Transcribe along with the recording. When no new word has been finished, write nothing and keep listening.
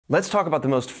Let's talk about the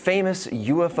most famous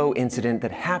UFO incident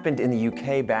that happened in the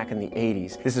UK back in the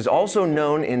 80s. This is also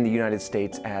known in the United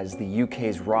States as the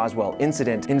UK's Roswell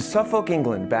incident. In Suffolk,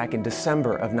 England, back in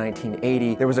December of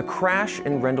 1980, there was a crash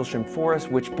in Rendlesham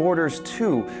Forest, which borders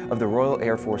two of the Royal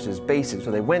Air Force's bases.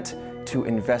 So they went to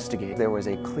investigate. There was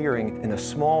a clearing and a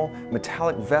small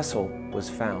metallic vessel was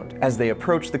found. As they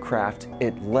approached the craft,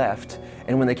 it left,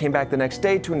 and when they came back the next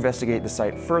day to investigate the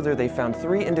site further, they found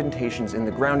 3 indentations in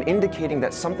the ground indicating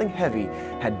that something heavy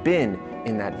had been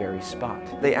in that very spot.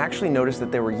 They actually noticed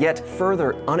that there were yet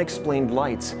further unexplained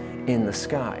lights in the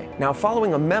sky. Now,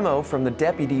 following a memo from the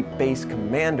deputy base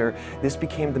commander, this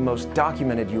became the most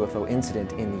documented UFO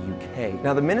incident in the UK.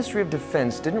 Now, the Ministry of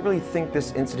Defense didn't really think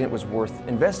this incident was worth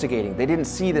investigating. They didn't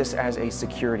see this as a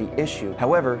security issue.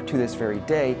 However, to this very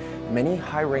day, many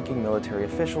high-ranking military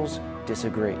officials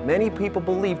disagree. Many people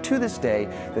believe to this day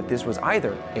that this was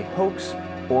either a hoax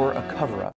or a cover-up.